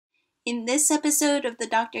In this episode of the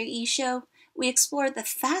Dr. E Show, we explore the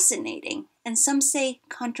fascinating and some say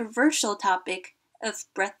controversial topic of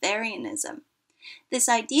breatharianism. This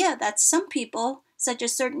idea that some people, such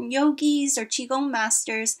as certain yogis or qigong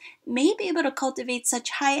masters, may be able to cultivate such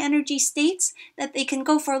high energy states that they can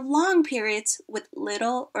go for long periods with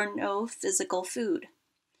little or no physical food.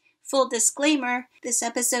 Full disclaimer, this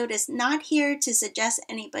episode is not here to suggest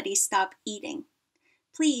anybody stop eating.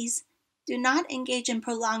 Please do not engage in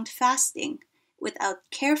prolonged fasting without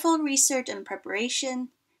careful research and preparation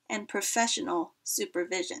and professional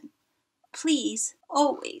supervision. Please,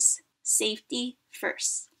 always, safety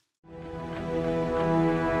first.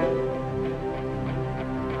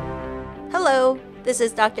 Hello, this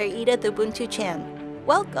is Dr. Edith Ubuntu Chan.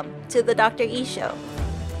 Welcome to the Dr. E Show,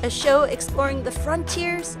 a show exploring the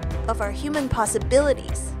frontiers of our human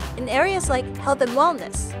possibilities in areas like health and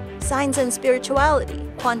wellness, science and spirituality,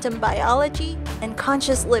 quantum biology, and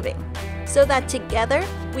conscious living, so that together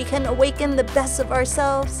we can awaken the best of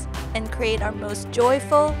ourselves and create our most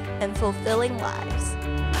joyful and fulfilling lives.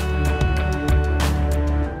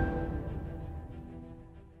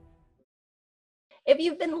 If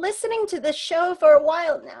you've been listening to this show for a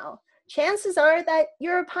while now, chances are that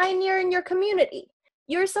you're a pioneer in your community.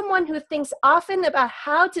 You're someone who thinks often about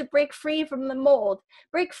how to break free from the mold,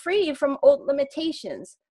 break free from old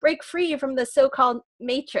limitations, break free from the so-called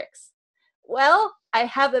matrix. Well, I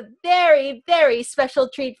have a very, very special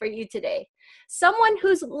treat for you today. Someone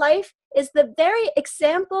whose life is the very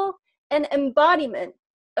example and embodiment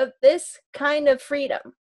of this kind of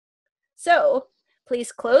freedom. So,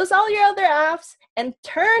 please close all your other apps and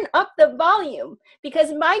turn up the volume,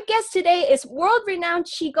 because my guest today is world-renowned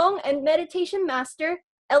Qigong and meditation master,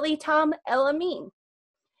 Ellie Tom El-Amin.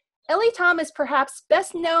 Ellie Tom is perhaps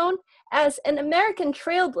best known as an American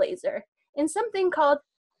trailblazer in something called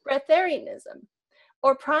Breatharianism,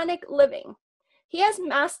 or pranic living. He has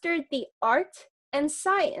mastered the art and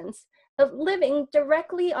science of living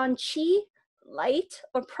directly on qi, light,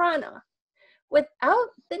 or prana, without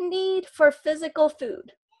the need for physical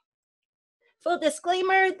food. Full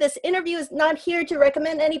disclaimer, this interview is not here to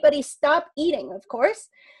recommend anybody stop eating, of course.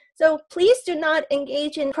 So please do not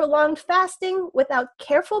engage in prolonged fasting without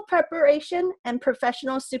careful preparation and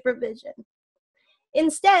professional supervision.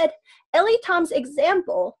 Instead, Ellie Tom's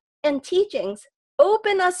example and teachings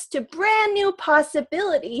open us to brand new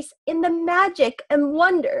possibilities in the magic and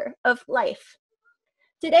wonder of life.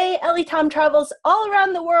 Today, Ellie Tom travels all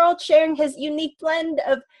around the world sharing his unique blend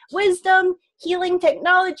of wisdom, healing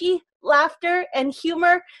technology, laughter, and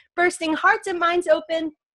humor, bursting hearts and minds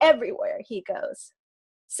open everywhere he goes.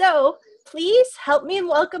 So, please help me in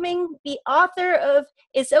welcoming the author of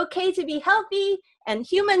It's Okay to Be Healthy and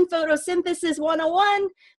Human Photosynthesis 101,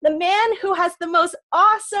 the man who has the most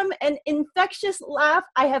awesome and infectious laugh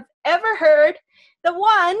I have ever heard, the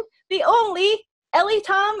one, the only, Ellie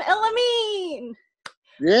Tom El-Amin.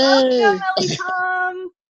 Yay! Welcome, Ellie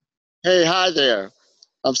Tom. Hey, hi there.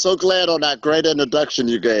 I'm so glad on that great introduction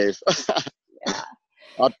you gave.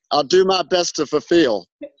 Yeah. I'll do my best to fulfill.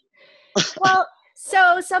 Well,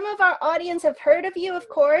 so some of our audience have heard of you, of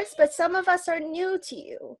course, but some of us are new to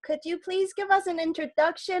you. Could you please give us an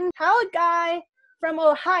introduction? How a guy from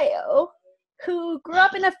Ohio who grew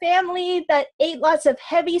up in a family that ate lots of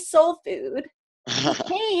heavy soul food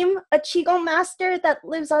became a Qigong master that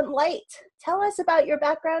lives on light. Tell us about your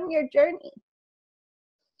background and your journey.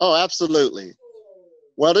 Oh, absolutely.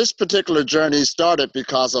 Well, this particular journey started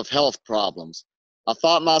because of health problems. I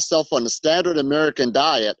found myself on the standard American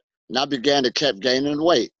diet, and I began to keep gaining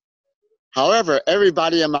weight. However,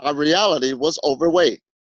 everybody in my reality was overweight,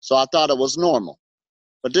 so I thought it was normal.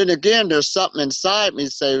 But then again, there's something inside me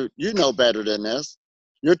say, you know better than this.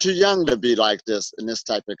 You're too young to be like this in this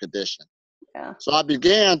type of condition. Yeah. So I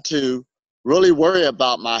began to really worry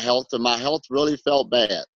about my health, and my health really felt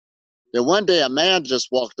bad. Then one day a man just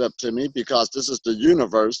walked up to me, because this is the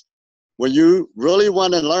universe. When you really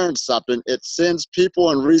want to learn something, it sends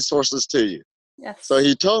people and resources to you. Yes. So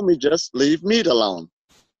he told me, just leave meat alone.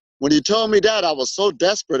 When he told me that, I was so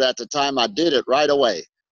desperate at the time, I did it right away.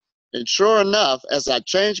 And sure enough, as I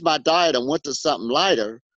changed my diet and went to something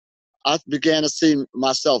lighter, I began to see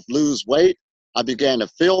myself lose weight. I began to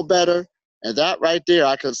feel better. And that right there,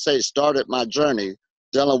 I could say, started my journey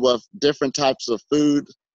dealing with different types of food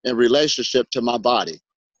in relationship to my body.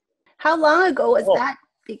 How long ago was that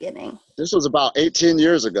beginning? This was about 18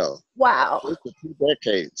 years ago. Wow. Close to 2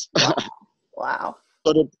 decades. Wow.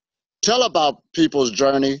 So to tell about people's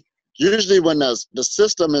journey, usually when the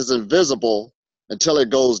system is invisible until it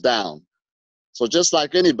goes down. So just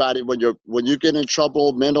like anybody, when you get in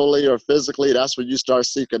trouble mentally or physically, that's when you start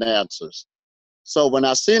seeking answers. So when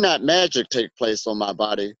I seen that magic take place on my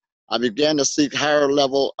body, I began to seek higher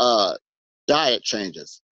level diet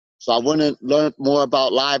changes. So I went and learned more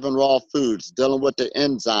about live and raw foods, dealing with the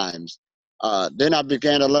enzymes. Then I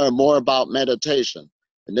began to learn more about meditation.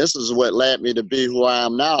 And this is what led me to be who I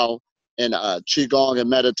am now in Qigong and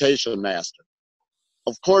meditation master.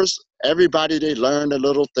 Of course, everybody, they learn the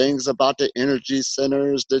little things about the energy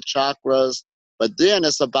centers, the chakras, but then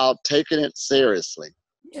it's about taking it seriously,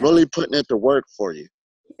 Yeah. really putting it to work for you.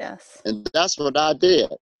 Yes. And that's what I did.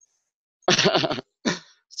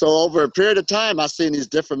 So over a period of time, I've seen these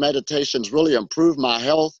different meditations really improve my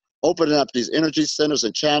health, opening up these energy centers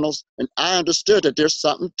and channels. And I understood that there's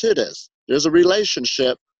something to this. There's a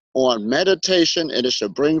relationship on meditation, and it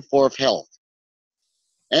should bring forth health,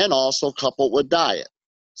 and also coupled with diet.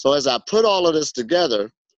 So as I put all of this together,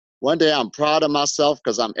 one day I'm proud of myself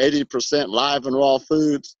because I'm 80% live and raw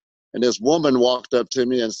foods. And this woman walked up to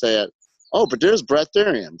me and said, "Oh, but there's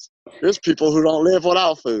breatharians. There's people who don't live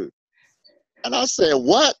without food." And I said,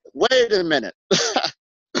 "What? Wait a minute.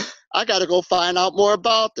 I got to go find out more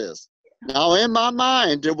about this." Now, in my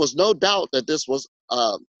mind, there was no doubt that this was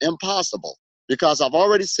impossible because I've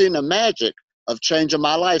already seen the magic of changing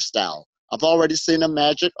my lifestyle. I've already seen the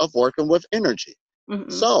magic of working with energy. Mm-hmm.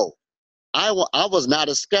 So I was not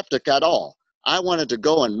a skeptic at all. I wanted to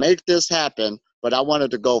go and make this happen, but I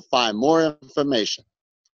wanted to go find more information.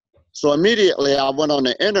 So immediately I went on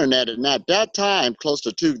the internet, and at that time, close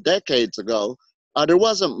to 2 decades ago, there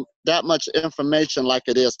wasn't that much information like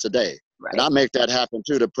it is today. Right. And I make that happen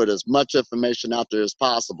too, to put as much information out there as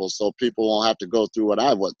possible so people won't have to go through what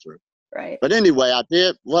I went through. Right. But anyway,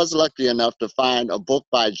 was lucky enough to find a book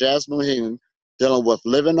by Jasmine Hing dealing with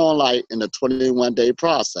living on light in the 21-day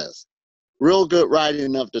process. Real good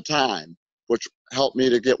writing of the time, which helped me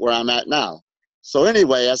to get where I'm at now. So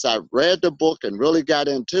anyway, as I read the book and really got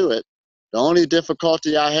into it, the only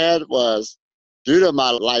difficulty I had was due to my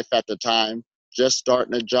life at the time, just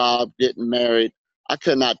starting a job, getting married. I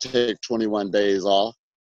could not take 21 days off.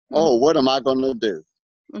 Mm-hmm. Oh, what am I going to do?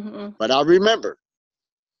 Mm-hmm. But I remember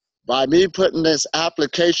by me putting this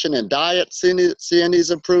application in diet, seeing these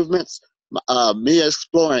improvements, me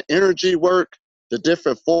exploring energy work, the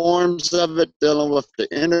different forms of it, dealing with the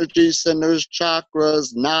energy centers,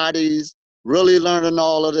 chakras, nadis, really learning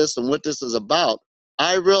all of this and what this is about,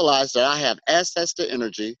 I realized that I have access to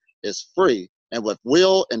energy. It's free. And with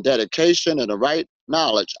will and dedication and the right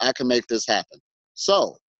knowledge, I can make this happen.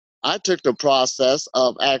 So I took the process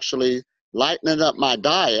of actually lightening up my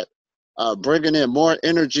diet, bringing in more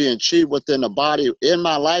energy and chi within the body in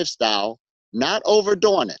my lifestyle, not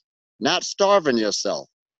overdoing it, not starving yourself,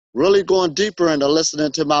 really going deeper into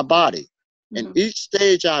listening to my body. Mm-hmm. And each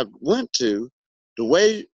stage I went to, the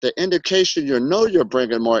way the indication you know you're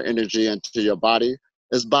bringing more energy into your body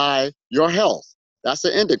is by your health. That's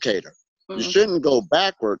an indicator. Mm-hmm. You shouldn't go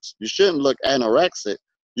backwards. You shouldn't look anorexic.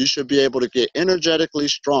 You should be able to get energetically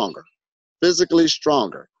stronger, physically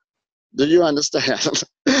stronger. Do you understand?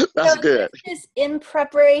 That's good. This in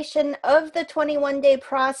preparation of the 21-day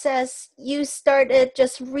process, you started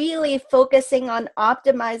just really focusing on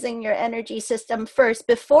optimizing your energy system first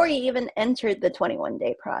before you even entered the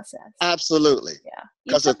 21-day process. Absolutely. Yeah.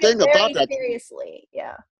 Because the thing about that, seriously.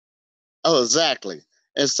 Yeah. oh, exactly.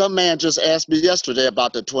 And some man just asked me yesterday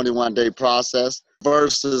about the 21-day process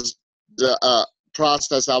versus the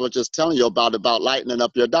process I was just telling you about lightening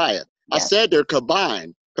up your diet. Yeah. I said they're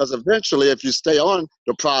combined because eventually if you stay on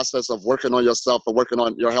the process of working on yourself and working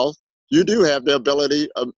on your health, you do have the ability,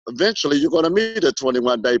 eventually you're going to meet a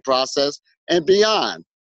 21-day process and beyond,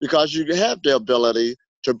 because you have the ability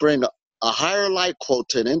to bring a higher light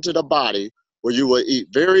quotient into the body where you will eat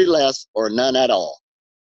very less or none at all.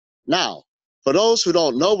 Now, for those who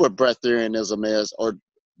don't know what breatharianism is, or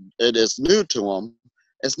it is new to them,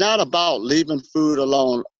 it's not about leaving food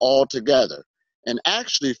alone altogether. And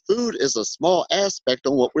actually, food is a small aspect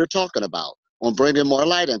on what we're talking about, on bringing more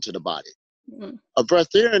light into the body. Mm-hmm. A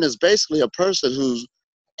breatharian is basically a person who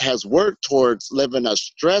has worked towards living a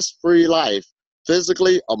stress-free life,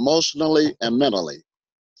 physically, emotionally, and mentally.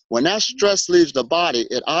 When that stress leaves the body,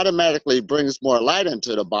 it automatically brings more light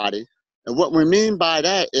into the body. And what we mean by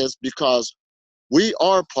that is because we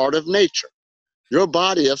are part of nature. Your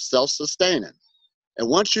body is self-sustaining. And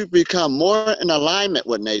once you become more in alignment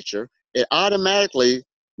with nature, it automatically,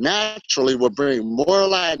 naturally will bring more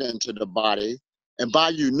light into the body. And by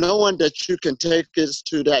you knowing that you can take us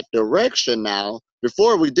to that direction now,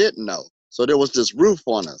 before we didn't know. So there was this roof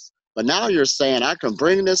on us. But now you're saying, I can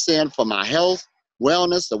bring this in for my health,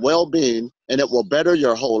 wellness, and well-being, and it will better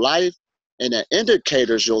your whole life. And the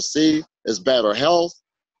indicators you'll see is better health,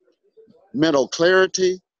 mental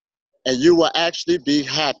clarity, and you will actually be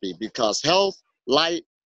happy, because health, light,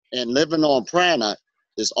 and living on prana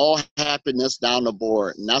is all happiness down the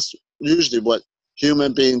board. And that's usually what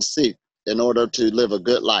human beings seek in order to live a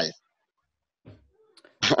good life.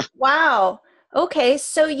 Wow. Okay,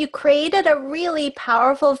 so you created a really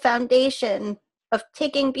powerful foundation of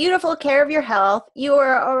taking beautiful care of your health. You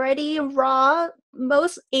are already raw,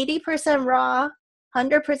 most 80% raw,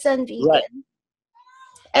 100% Right. vegan,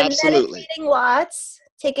 and Absolutely. meditating lots,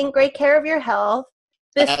 taking great care of your health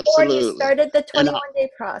before you Absolutely. started the And 21-day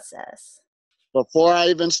process. before I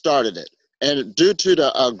even started it, and due to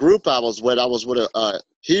the group I was with a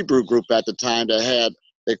Hebrew group at the time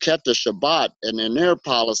they kept the Shabbat, and in their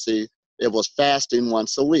policy, it was fasting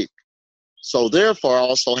once a week. So therefore, I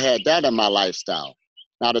also had that in my lifestyle.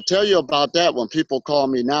 Now, to tell you about that, when people call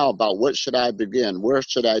me now about what should I begin, where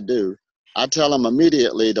should I do, I tell them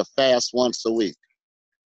immediately to fast once a week.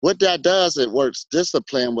 What that does, it works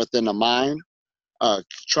discipline within the mind.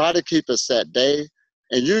 Try to keep a set day.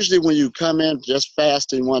 And usually when you come in just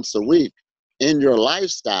fasting once a week in your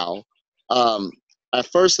lifestyle, um, at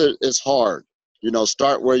first it's hard,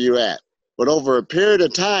 start where you're at. But over a period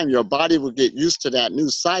of time, your body will get used to that new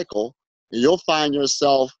cycle, and you'll find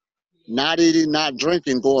yourself not eating, not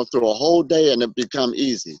drinking, going through a whole day, and it become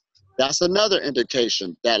easy. That's another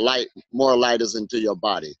indication that more light is into your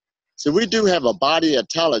body. So we do have a body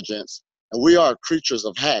intelligence, and we are creatures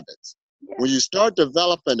of habits. When you start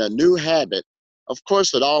developing a new habit, of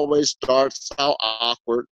course, it always starts out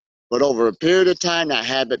awkward, but over a period of time, that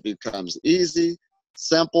habit becomes easy,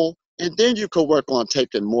 simple, and then you can work on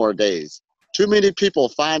taking more days. Too many people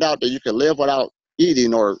find out that you can live without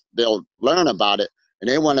eating, or they'll learn about it, and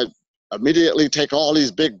they want to immediately take all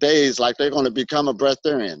these big days like they're going to become a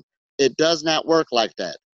breatharian. It does not work like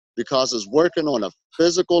that, because it's working on a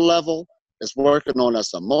physical level, it's working on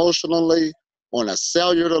us emotionally, on a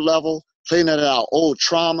cellular level, cleaning out old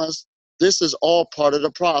traumas. This is all part of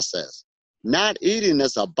the process. Not eating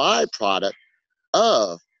is a byproduct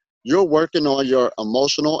of you're working on your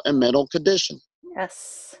emotional and mental condition.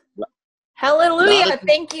 Yes. A lot of, Hallelujah.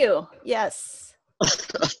 Thank you. Yes.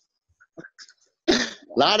 a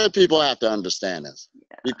lot of people have to understand this,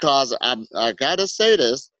 because I got to say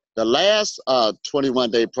this, the last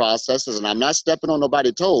 21-day processes, and I'm not stepping on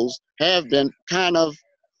nobody's toes, have been kind of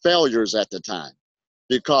failures at the time,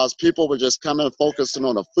 because people were just coming and focusing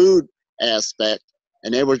on the food aspect,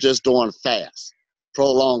 and they were just doing fast,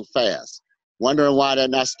 prolonged fast, wondering why they're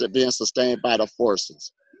not being sustained by the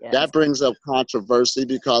forces. Yes. That brings up controversy,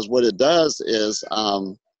 because what it does is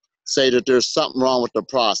say that there's something wrong with the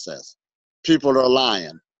process. People are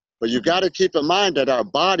lying. But you got to keep in mind that our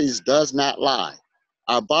bodies does not lie.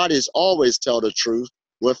 Our bodies always tell the truth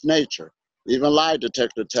with nature. Even lie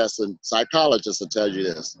detector tests and psychologists will tell you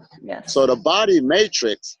this. Yes. So the body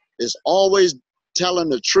matrix is always telling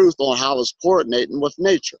the truth on how it's coordinating with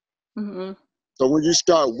nature. Mm-hmm. So when you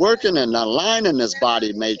start working and aligning this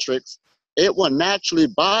body matrix, it will naturally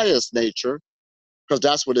bias nature, because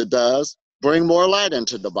that's what it does, bring more light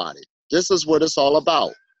into the body. This is what it's all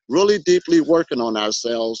about. Really deeply working on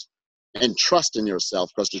ourselves and trusting yourself,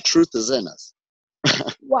 because the truth is in us.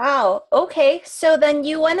 Wow. Okay. So then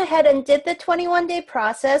you went ahead and did the 21-day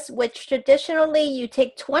process, which traditionally you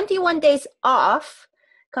take 21 days off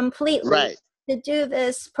completely Right. to do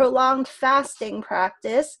this prolonged fasting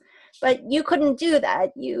practice. But you couldn't do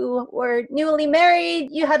that. You were newly married.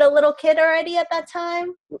 You had a little kid already at that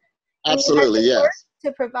time. And you had Absolutely, to work yes.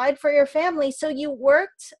 to provide for your family. So you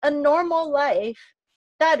worked a normal life.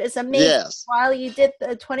 That is amazing. Yes. While you did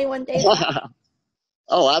the 21-day fast.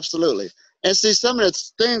 Oh, absolutely. And see, some of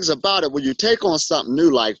the things about it, when you take on something new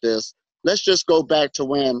like this, let's just go back to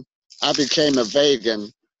when I became a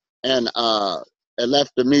vegan, and I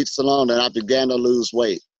left the meats alone, and I began to lose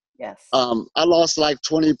weight. Yes. I lost like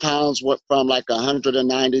 20 pounds, went from like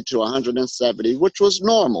 190 to 170, which was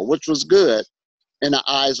normal, which was good in the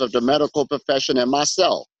eyes of the medical profession and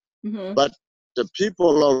myself. Mm-hmm. But the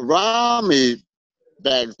people around me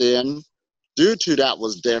back then, due to that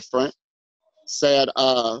was different, said,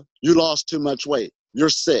 you lost too much weight, you're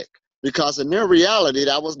sick. Because in their reality,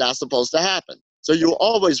 that was not supposed to happen. So you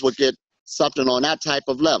always would get something on that type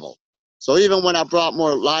of level. So even when I brought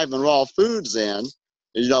more live and raw foods in,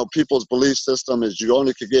 people's belief system is you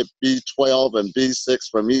only could get B12 and B6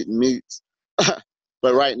 from eating meats.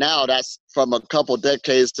 But right now, that's from a couple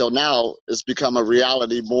decades till now, it's become a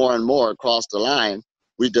reality more and more across the line.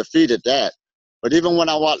 We defeated that. But even when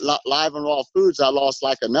I want live and raw foods, I lost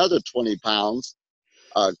like another 20 pounds.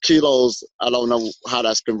 Kilos, I don't know how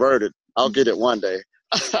that's converted. I'll get it one day.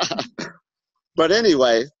 But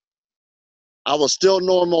anyway, I was still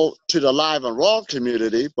normal to the live and raw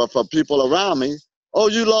community, but for people around me, oh,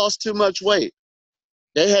 you lost too much weight.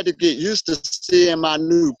 They had to get used to seeing my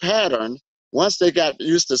new pattern. Once they got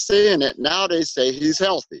used to seeing it, now they say he's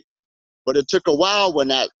healthy. But it took a while when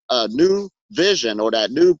that new vision or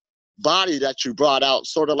that new body that you brought out,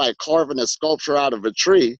 sort of like carving a sculpture out of a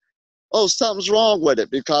tree, oh, something's wrong with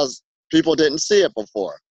it because people didn't see it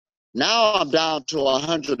before. Now I'm down to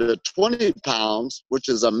 120 pounds, which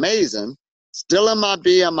is amazing. Still in my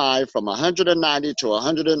BMI from 190 to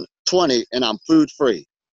 120, and I'm food free.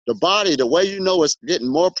 The body, the way you know it's getting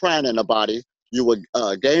more prana in the body, you will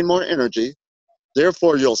gain more energy,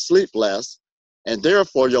 therefore you'll sleep less, and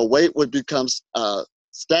therefore your weight would become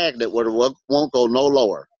stagnant where it won't go no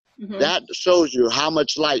lower. Mm-hmm. That shows you how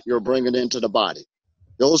much light you're bringing into the body.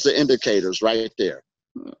 Those are indicators right there.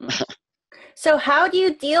 Mm-hmm. So how do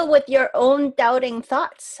you deal with your own doubting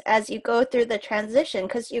thoughts as you go through the transition?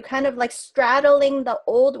 Because you're kind of like straddling the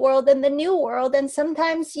old world and the new world, and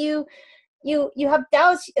sometimes you have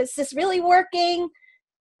doubts. Is this really working?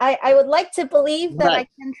 I would like to believe that I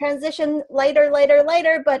can transition later,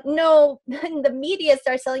 but no, the media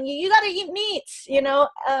starts telling you got to eat meat, you know?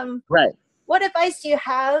 Right. What advice do you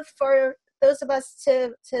have for those of us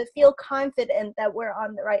to feel confident that we're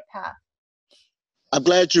on the right path? I'm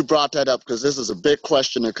glad you brought that up because this is a big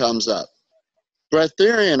question that comes up.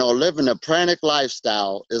 Breatharian or living a pranic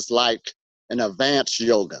lifestyle is like an advanced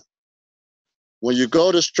yoga. When you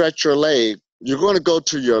go to stretch your leg, you're going to go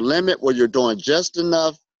to your limit where you're doing just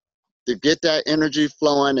enough to get that energy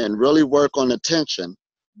flowing and really work on the tension,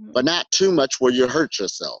 but not too much where you hurt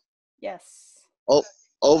yourself. Yes.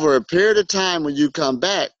 Over a period of time, when you come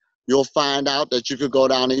back, you'll find out that you could go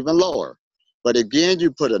down even lower. But again, you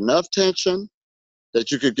put enough tension that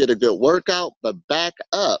you could get a good workout, but back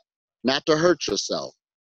up, not to hurt yourself.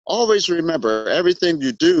 Always remember, everything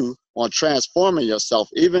you do on transforming yourself,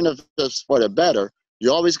 even if it's for the better, you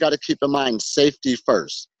always got to keep in mind safety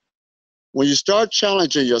first. When you start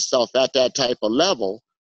challenging yourself at that type of level,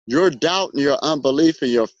 your doubt and your unbelief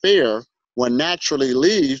and your fear will naturally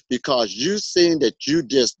leave because you've seen that you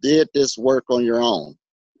just did this work on your own.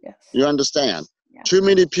 Yes. You understand? Yeah. Too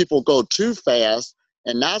many people go too fast,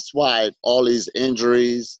 and that's why all these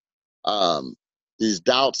injuries, these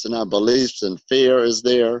doubts and unbeliefs and fear is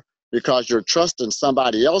there, because you're trusting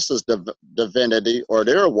somebody else's divinity or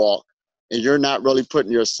their walk, and you're not really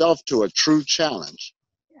putting yourself to a true challenge.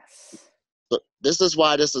 Yes. So this is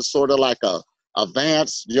why this is sort of like a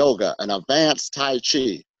advanced yoga, an advanced Tai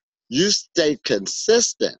Chi. You stay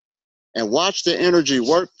consistent and watch the energy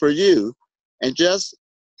work for you, and just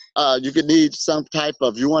you could need some type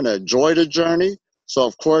of, you want to enjoy the journey. So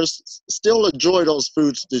of course, still enjoy those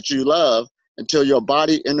foods that you love until your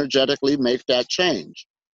body energetically make that change.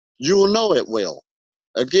 You will know it will.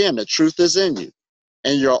 Again, the truth is in you.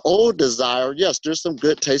 And your old desire, yes, there's some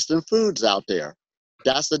good tasting foods out there.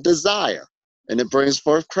 That's a desire, and it brings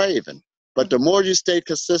forth craving. But the more you stay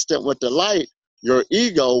consistent with the light, your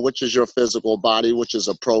ego, which is your physical body, which is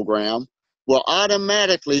a program, will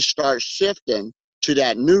automatically start shifting to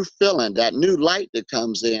that new feeling, that new light that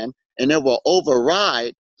comes in, and it will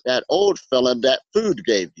override that old feeling that food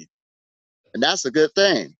gave you. And that's a good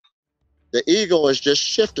thing. The ego is just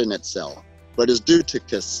shifting itself, but it's due to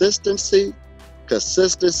consistency,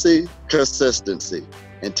 consistency, consistency.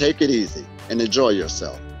 And take it easy and enjoy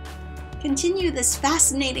yourself. Continue this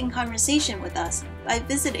fascinating conversation with us by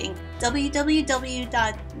visiting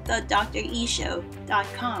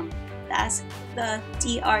www.thedreshow.com. That's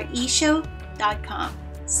thedreshow.com.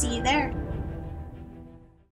 See you there.